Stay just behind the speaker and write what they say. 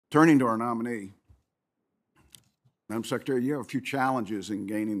Turning to our nominee, Madam Secretary, you have a few challenges in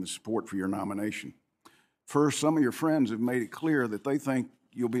gaining the support for your nomination. First, some of your friends have made it clear that they think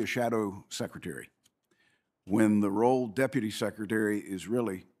you'll be a shadow secretary, when the role deputy secretary is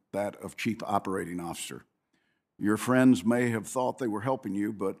really that of chief operating officer. Your friends may have thought they were helping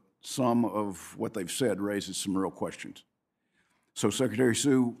you, but some of what they've said raises some real questions. So, Secretary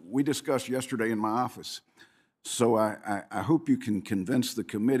Sue, we discussed yesterday in my office, so I hope you can convince the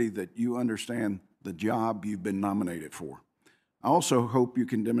committee that you understand the job you've been nominated for. I also hope you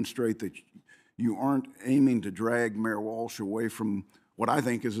can demonstrate that you aren't aiming to drag Mayor Walsh away from what I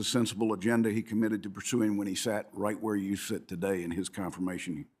think is a sensible agenda he committed to pursuing when he sat right where you sit today in his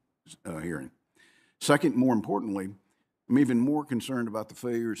confirmation hearing. Second, more importantly, I'm even more concerned about the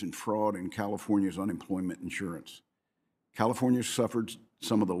failures and fraud in California's unemployment insurance. California suffered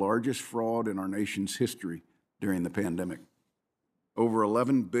some of the largest fraud in our nation's history during the pandemic. Over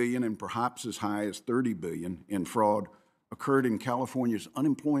 $11 billion and perhaps as high as $30 billion in fraud occurred in California's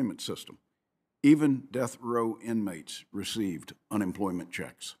unemployment system. Even death row inmates received unemployment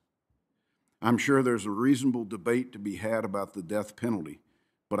checks. I'm sure there's a reasonable debate to be had about the death penalty,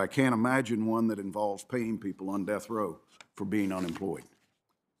 but I can't imagine one that involves paying people on death row for being unemployed.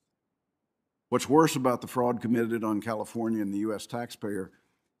 What's worse about the fraud committed on California and the U.S. taxpayer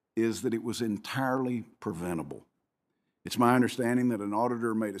is that it was entirely preventable. It's my understanding that an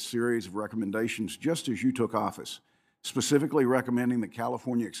auditor made a series of recommendations just as you took office, specifically recommending that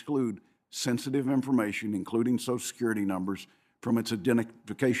California exclude sensitive information, including Social Security numbers, from its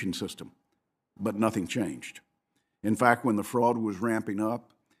identification system. But nothing changed. In fact, when the fraud was ramping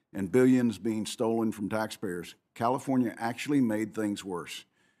up and billions being stolen from taxpayers, California actually made things worse.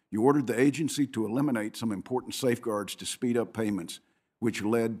 You ordered the agency to eliminate some important safeguards to speed up payments, which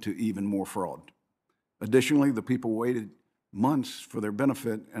led to even more fraud. Additionally, the people waited months for their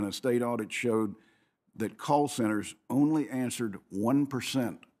benefit, and a state audit showed that call centers only answered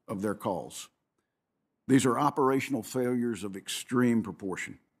 1% of their calls. These are operational failures of extreme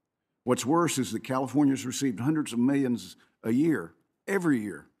proportion. What's worse is that California's received hundreds of millions a year, every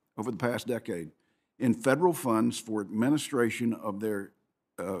year, over the past decade, in federal funds for administration of their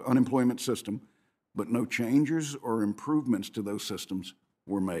unemployment system, but no changes or improvements to those systems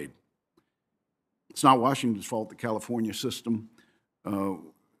were made. It's not Washington's fault the California system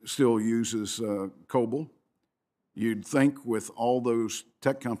still uses COBOL. You'd think with all those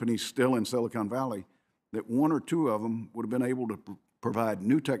tech companies still in Silicon Valley that one or two of them would have been able to provide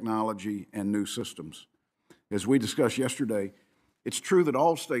new technology and new systems. As we discussed yesterday, it's true that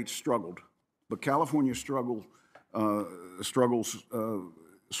all states struggled, but California's struggles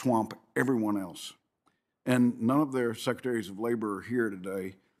swamp everyone else. And none of their secretaries of labor are here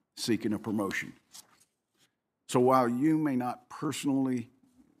today seeking a promotion. So while you may not personally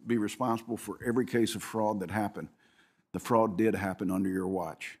be responsible for every case of fraud that happened, the fraud did happen under your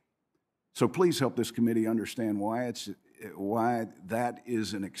watch. So please help this committee understand why that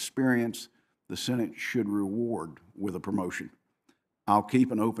is an experience the Senate should reward with a promotion. I'll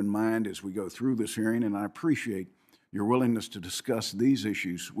keep an open mind as we go through this hearing, and I appreciate your willingness to discuss these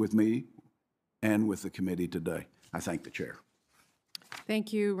issues with me and with the committee today. I thank the chair.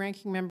 Thank you, Ranking Member.